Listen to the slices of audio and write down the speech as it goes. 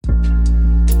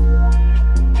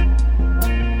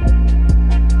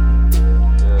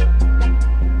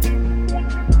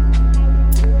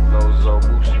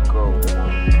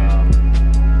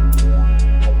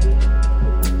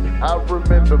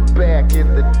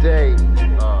day,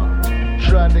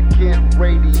 trying to get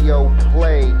radio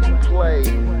play.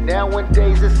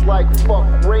 Nowadays it's like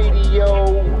fuck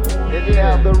radio, and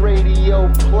now the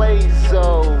radio plays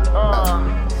so.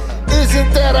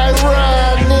 Isn't that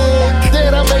ironic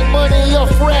that I make money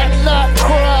off rap, not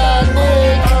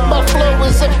chronic? My flow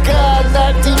is of God,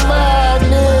 not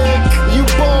demonic. You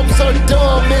bums are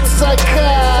dumb, it's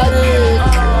psychotic.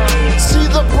 See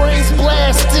the brains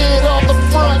blasted on the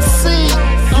front seat.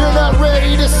 You're not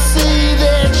ready to see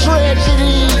their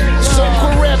tragedy. So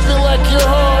quit rapping like you're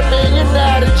hard, man, you're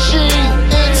not a G.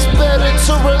 It's better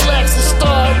to relax and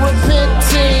start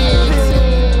repenting.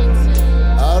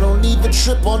 I don't even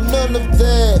trip on none of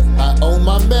that. I own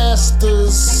my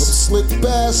masters. Slick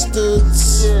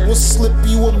bastards will slip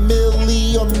you a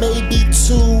milli or maybe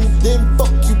two, then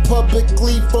fuck you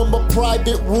publicly from a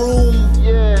private room.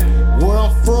 Where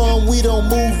I'm from, we don't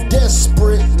move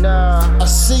desperate. I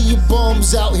see you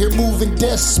bums out here moving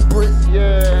desperate.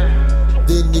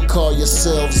 Then you call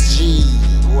yourselves G.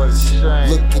 What a shame.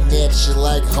 Looking at you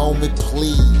like, homie,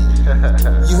 please.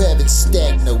 You haven't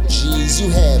stacked no G's, you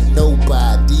have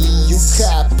nobody. You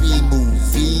copy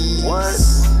movies. What?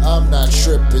 I'm not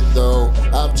tripping though,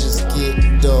 I'm just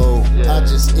getting dough. I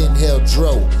just inhale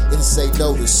dro and say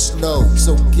no to snow.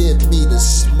 So give me the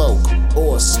smoke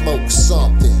or smoke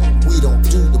something. We don't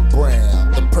do the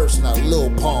brown, the person I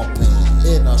lil pumping.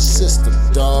 In our system,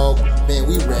 dog, man,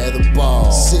 we rather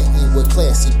ball. Sitting with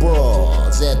classy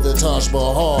broads at the Taj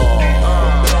Mahal.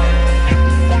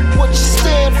 What you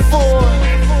stand for?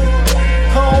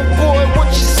 Homeboy, what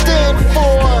you stand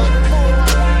for?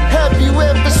 Have you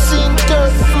ever seen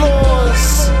dirt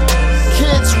floors?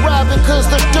 Kids robbing cause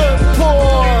they're dirt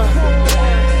poor.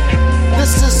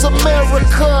 This is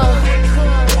America.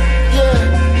 Yeah,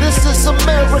 this is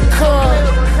America.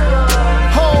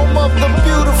 Home of the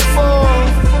beautiful.